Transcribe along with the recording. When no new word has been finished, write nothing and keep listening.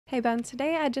Hey Ben,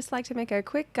 today I'd just like to make a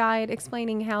quick guide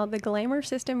explaining how the Glamour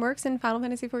system works in Final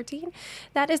Fantasy XIV.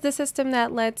 That is the system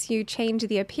that lets you change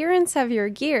the appearance of your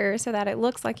gear so that it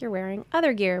looks like you're wearing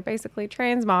other gear, basically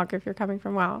transmog if you're coming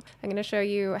from WoW. I'm going to show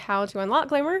you how to unlock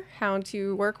Glamour, how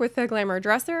to work with the Glamour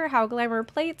Dresser, how Glamour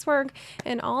Plates work,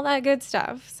 and all that good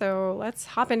stuff. So let's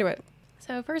hop into it.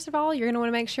 So first of all, you're going to want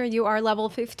to make sure you are level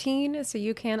 15 so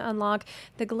you can unlock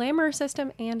the Glamour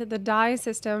system and the dye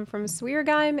system from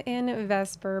Sweergeim in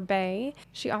Vesper Bay.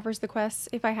 She offers the quests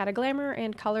If I Had a Glamour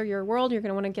and Color Your World. You're going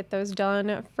to want to get those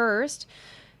done first.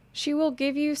 She will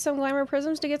give you some Glamour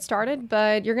prisms to get started,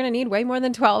 but you're going to need way more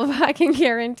than 12, I can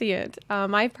guarantee it.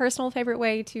 My personal favorite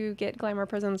way to get Glamour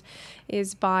prisms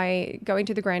is by going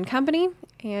to the Grand Company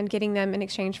and getting them in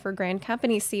exchange for Grand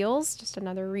Company seals, just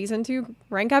another reason to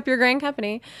rank up your Grand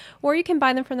Company. Or you can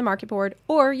buy them from the market board,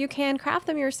 or you can craft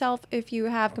them yourself if you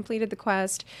have completed the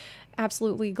quest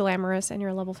Absolutely Glamorous and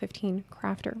you're a level 15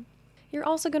 crafter. You're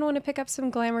also going to want to pick up some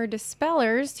Glamour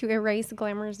Dispellers to erase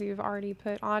glamours you've already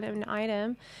put on an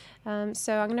item.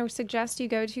 So I'm going to suggest you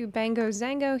go to Bango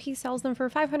Zango. He sells them for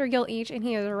 500 gil each, and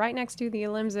he is right next to the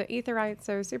Alimza Aetherite,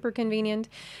 so super convenient.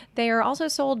 They are also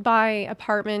sold by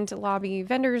apartment, lobby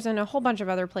vendors, and a whole bunch of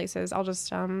other places. I'll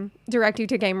just direct you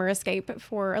to Gamer Escape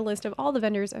for a list of all the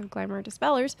vendors of Glamour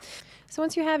Dispellers. So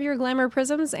once you have your Glamour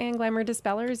Prisms and Glamour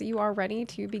Dispellers, you are ready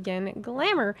to begin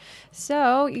Glamour.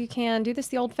 So you can do this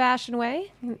the old-fashioned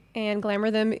way and glamour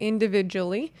them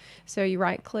individually. So you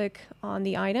right-click on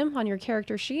the item on your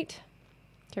character sheet.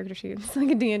 It's like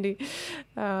a D&D.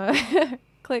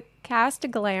 Click Cast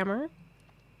Glamour,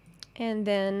 and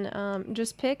then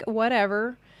just pick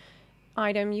whatever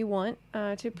item you want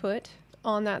to put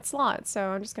on that slot. So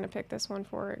I'm just going to pick this one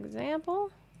for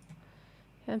example.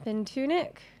 Hempen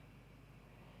Tunic.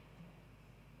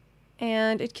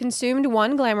 And it consumed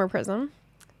one Glamour Prism,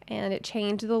 and it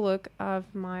changed the look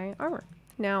of my armor.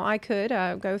 Now I could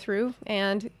go through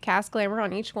and cast Glamour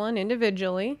on each one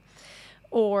individually,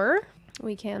 or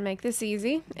we can make this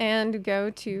easy and go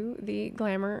to the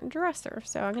Glamour Dresser.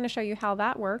 So I'm going to show you how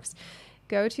that works.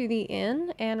 Go to the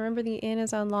inn, and remember the inn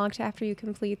is unlocked after you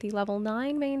complete the level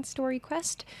 9 main story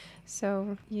quest.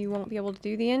 So you won't be able to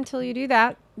do the inn until you do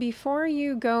that. Before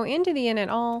you go into the inn at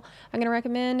all, I'm going to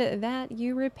recommend that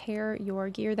you repair your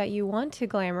gear that you want to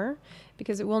glamour,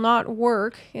 because it will not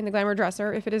work in the Glamour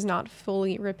Dresser if it is not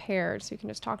fully repaired. So you can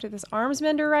just talk to this arms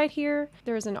mender right here.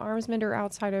 There's an arms mender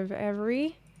outside of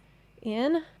every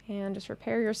inn, and just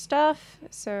repair your stuff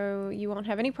so you won't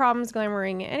have any problems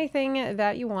glamouring anything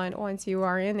that you want once you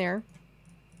are in there.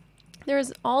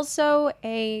 There's also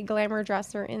a Glamour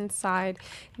Dresser inside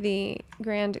the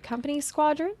Grand Company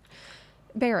Squadron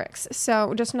barracks.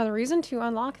 So just another reason to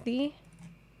unlock the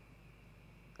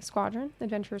squadron,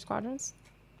 adventurer squadrons.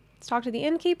 Let's talk to the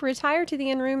innkeep, retire to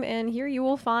the inn room, and here you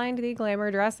will find the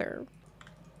Glamour Dresser.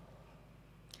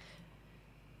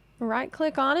 Right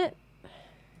click on it.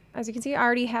 As you can see, I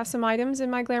already have some items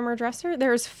in my Glamour Dresser.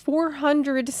 There's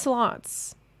 400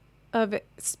 slots of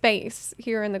space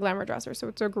here in the Glamour Dresser, so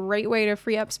it's a great way to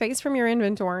free up space from your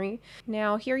inventory.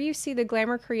 Now here you see the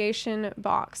Glamour Creation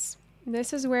box.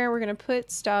 This is where we're going to put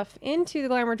stuff into the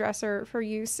Glamour Dresser for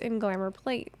use in Glamour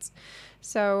Plates.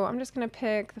 So I'm just going to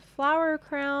pick the flower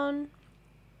crown.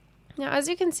 Now as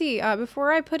you can see,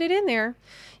 before I put it in there,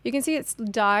 you can see it's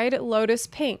dyed Lotus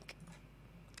Pink,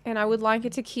 and I would like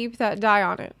it to keep that dye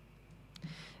on it.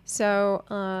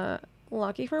 So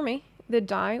lucky for me, the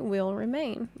dye will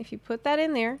remain. If you put that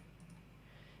in there,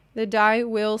 the dye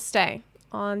will stay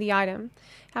on the item.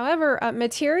 However,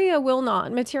 materia will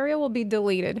not. Materia will be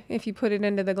deleted if you put it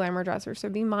into the Glamour Dresser, so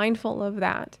be mindful of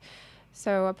that.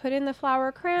 So I put in the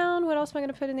flower crown. What else am I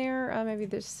going to put in there? Maybe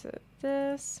this.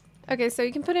 Okay, so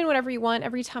you can put in whatever you want.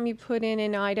 Every time you put in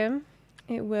an item,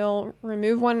 it will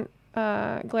remove one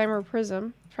Glamour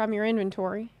Prism from your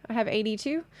inventory. I have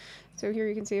 82. So here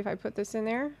you can see if I put this in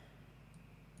there,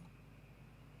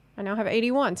 I now have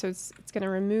 81. So it's going to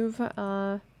remove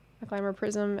a Glamour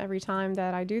Prism every time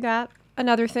that I do that.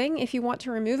 Another thing, if you want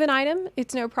to remove an item,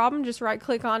 it's no problem. Just right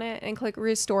click on it and click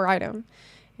Restore Item,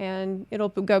 and it'll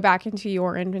go back into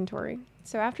your inventory.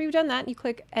 So after you've done that, you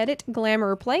click Edit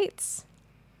Glamour Plates,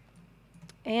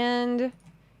 and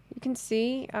you can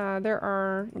see there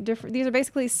are different, these are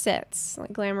basically sets,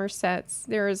 like glamour sets.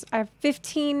 I have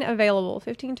 15 available,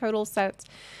 15 total sets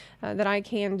that I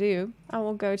can do. I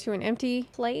will go to an empty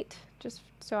plate just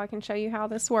so I can show you how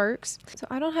this works. So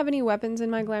I don't have any weapons in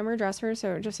my Glamour Dresser,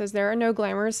 so it just says there are no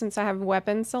glamours since I have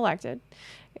weapons selected.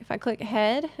 If I click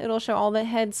head, it'll show all the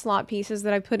head slot pieces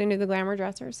that I put into the Glamour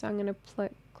Dresser. So I'm going to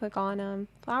click on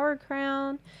flower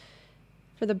crown.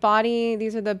 For the body,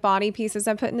 these are the body pieces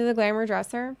I put into the Glamour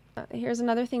Dresser. Here's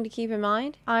another thing to keep in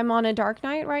mind. I'm on a Dark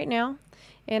Knight right now,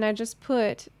 and I just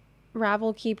put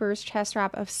Ravel Keeper's chest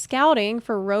wrap of Scouting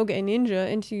for Rogue and Ninja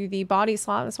into the body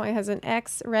slot. That's why it has an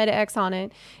X, red X on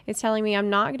it. It's telling me I'm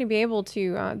not going to be able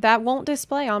to, that won't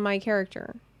display on my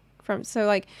character. So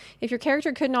like, if your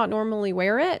character could not normally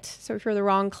wear it, so if you're the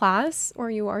wrong class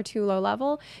or you are too low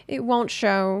level, it won't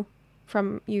show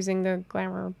from using the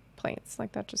Glamour Plates.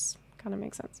 Like, that just kind of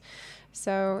makes sense.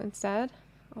 So instead,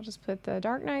 I'll just put the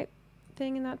Dark Knight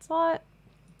thing in that slot.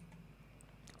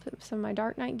 Put some of my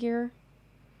Dark Knight gear.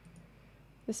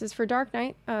 This is for Dark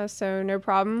Knight, so no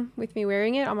problem with me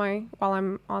wearing it while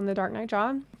I'm on the Dark Knight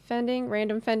job. Fending,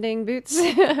 random fending boots,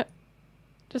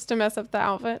 just to mess up the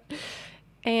outfit.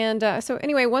 And so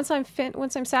anyway, once I'm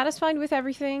satisfied with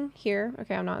everything here,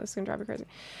 okay, I'm not. This is gonna drive me crazy.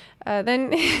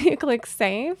 Then you click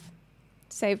Save,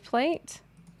 Save Plate.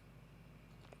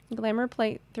 Glamour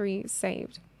Plate 3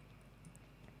 saved.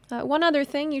 One other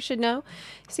thing you should know,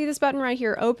 see this button right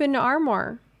here, Open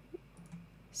Armoire.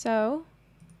 So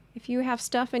if you have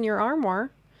stuff in your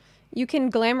armoire, you can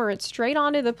glamour it straight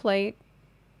onto the plate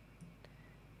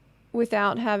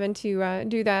without having to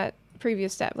do that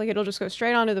previous step. Like, it'll just go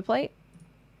straight onto the plate.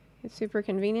 It's super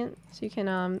convenient. So you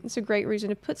can, it's a great reason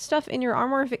to put stuff in your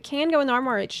armoire. If it can go in the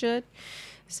armoire, it should.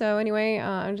 So anyway,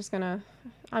 I'm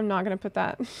not gonna put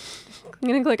that. I'm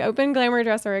gonna click Open Glamour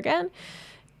Dresser again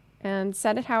and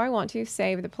set it how I want to.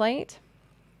 Save the plate.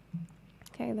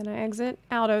 Okay, then I exit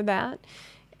out of that.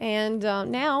 And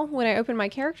now when I open my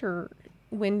character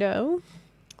window,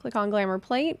 click on Glamour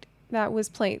Plate. That was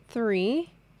Plate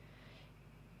 3.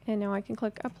 And now I can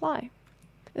click Apply.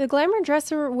 The Glamour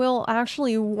Dresser will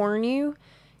actually warn you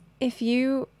if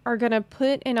you are going to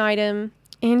put an item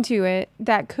into it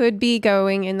that could be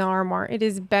going in the armoire. It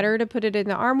is better to put it in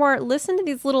the armoire. Listen to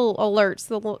these little alerts.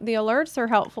 The alerts are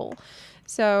helpful.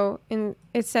 So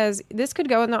it says, this could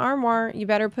go in the armoire. You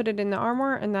better put it in the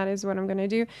armoire, and that is what I'm going to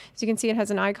do. So you can see it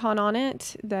has an icon on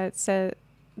it that says,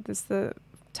 this the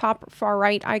top far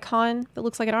right icon that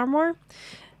looks like an armoire. It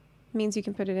means you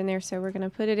can put it in there, so we're going to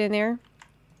put it in there.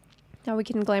 Now we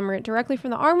can glamour it directly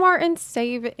from the armoire and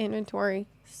save inventory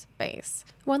space.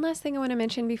 One last thing I want to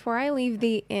mention before I leave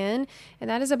the inn, and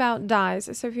that is about dyes.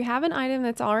 So if you have an item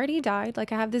that's already dyed,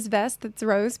 like I have this vest that's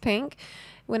rose pink,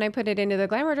 when I put it into the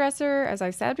Glamour Dresser, as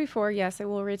I said before, yes, it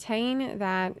will retain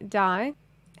that dye.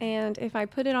 And if I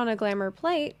put it on a Glamour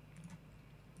Plate,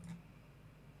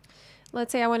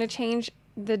 let's say I want to change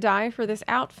the dye for this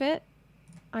outfit,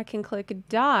 I can click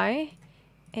Dye,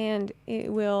 and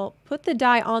it will put the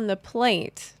dye on the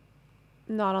plate,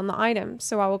 not on the item.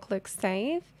 So I will click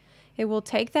Save. It will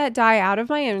take that dye out of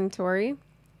my inventory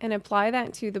and apply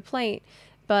that to the plate,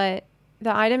 but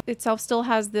the item itself still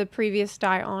has the previous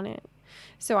dye on it.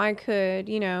 So I could,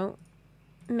 you know,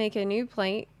 make a new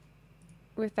plate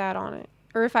with that on it.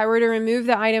 Or if I were to remove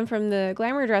the item from the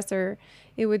Glamour Dresser,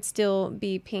 it would still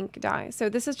be pink dye. So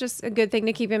this is just a good thing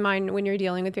to keep in mind when you're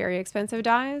dealing with very expensive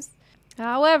dyes.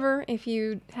 However, if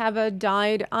you have a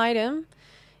dyed item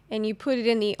and you put it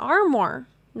in the armoire,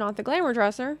 not the Glamour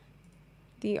Dresser,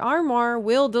 the armoire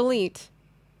will delete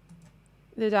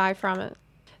the dye from it.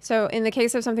 So in the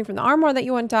case of something from the armoire that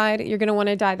you want dyed, you're going to want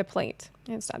to dye the plate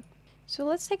instead. So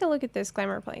let's take a look at this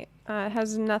Glamour Plate. It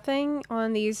has nothing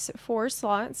on these 4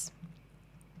 slots.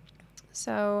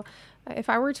 So if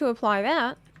I were to apply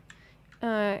that,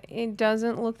 it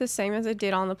doesn't look the same as it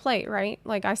did on the plate, right?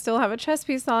 Like, I still have a chest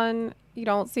piece on, you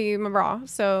don't see my bra.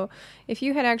 So if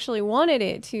you had actually wanted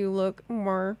it to look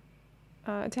more,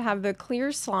 to have the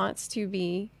clear slots to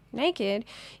be naked,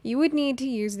 you would need to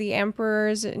use the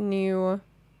Emperor's New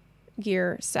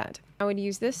gear set. I would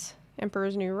use this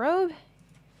Emperor's New robe,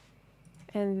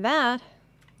 and that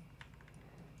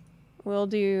will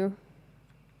do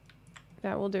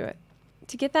it.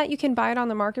 To get that, you can buy it on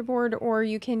the market board, or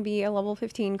you can be a level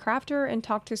 15 crafter and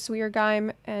talk to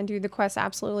Sweergeim and do the quest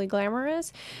Absolutely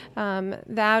Glamorous.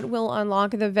 That will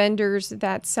unlock the vendors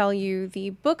that sell you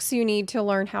the books you need to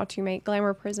learn how to make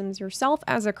glamour prisms yourself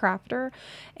as a crafter.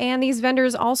 And these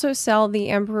vendors also sell the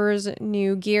Emperor's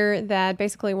New gear that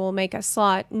basically will make a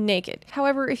slot naked.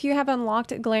 However, if you have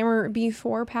unlocked Glamour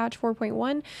before patch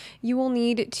 4.1, you will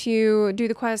need to do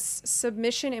the quests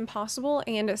Submission Impossible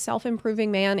and Self-Improving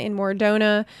Man in Mordona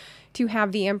to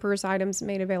have the Emperor's items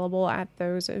made available at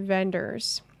those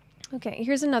vendors. Okay,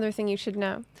 here's another thing you should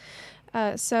know.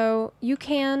 So you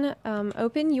can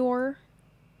open your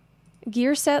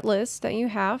gear set list that you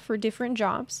have for different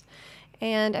jobs.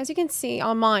 And as you can see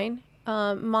on mine,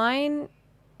 mine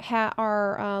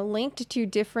are linked to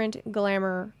different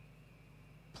glamour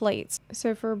plates.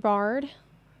 So for Bard,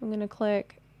 I'm going to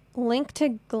click Link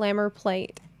to Glamour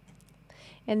Plate.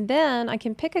 And then I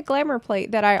can pick a glamour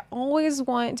plate that I always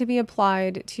want to be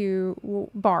applied to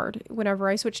Bard. Whenever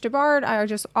I switch to Bard, I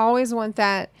just always want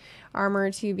that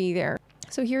armor to be there.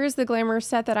 So here's the glamour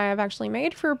set that I have actually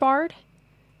made for Bard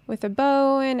with a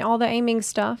bow and all the aiming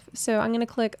stuff. So I'm going to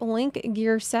click link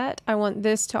gear set. I want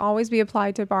this to always be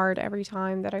applied to Bard every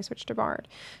time that I switch to Bard.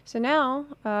 So now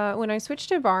when I switch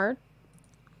to Bard,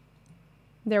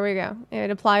 there we go. It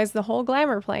applies the whole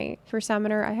glamour plate. For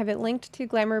Summoner, I have it linked to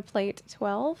Glamour Plate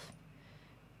 12.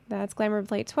 That's Glamour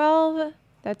Plate 12.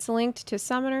 That's linked to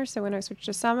Summoner. So when I switch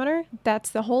to Summoner, that's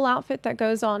the whole outfit that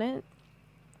goes on it.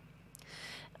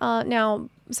 Now,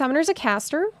 Summoner's a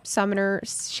caster. Summoner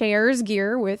shares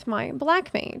gear with my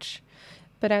Black Mage.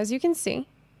 But as you can see,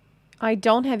 I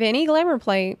don't have any Glamour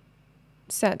Plate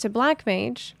set to Black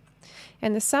Mage.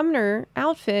 And the Summoner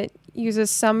outfit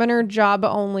uses Summoner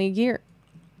job-only gear.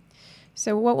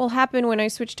 So what will happen when I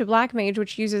switch to Black Mage,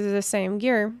 which uses the same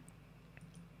gear,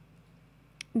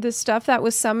 the stuff that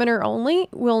was Summoner only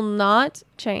will not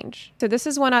change. So this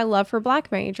is one I love for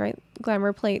Black Mage, right?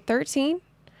 Glamour Plate 13.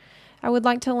 I would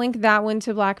like to link that one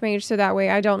to Black Mage so that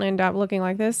way I don't end up looking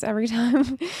like this every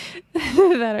time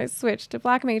that I switch to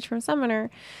Black Mage from Summoner.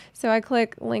 So I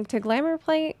click link to Glamour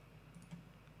Plate,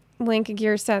 link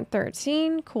gear set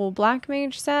 13, cool Black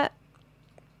Mage set,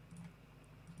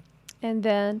 and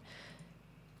then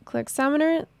click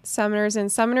Summoner. Summoner's in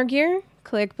Summoner gear,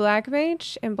 click Black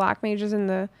Mage, and Black Mage is in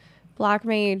the Black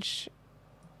Mage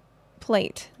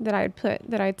plate that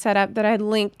I'd set up, that I had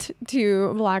linked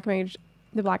to Black Mage,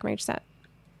 the Black Mage set.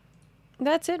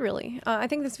 That's it really. I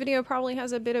think this video probably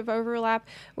has a bit of overlap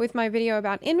with my video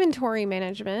about inventory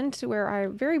management, where I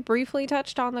very briefly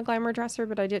touched on the Glamour Dresser,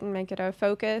 but I didn't make it a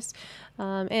focus.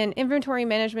 And inventory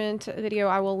management video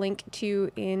I will link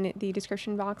to in the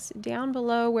description box down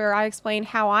below, where I explain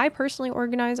how I personally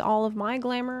organize all of my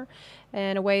glamour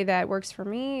in a way that works for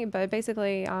me. But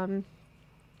basically,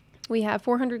 we have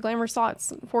 400 glamour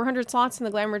slots, 400 slots in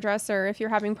the Glamour Dresser. If you're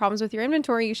having problems with your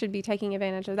inventory, you should be taking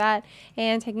advantage of that,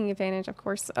 and taking advantage, of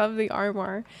course, of the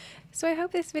armor. So I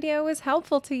hope this video was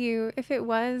helpful to you. If it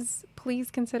was,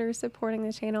 please consider supporting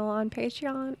the channel on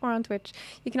Patreon or on Twitch.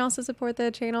 You can also support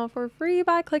the channel for free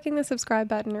by clicking the subscribe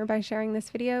button or by sharing this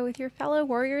video with your fellow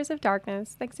warriors of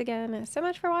darkness. Thanks again so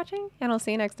much for watching, and I'll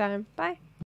see you next time. Bye.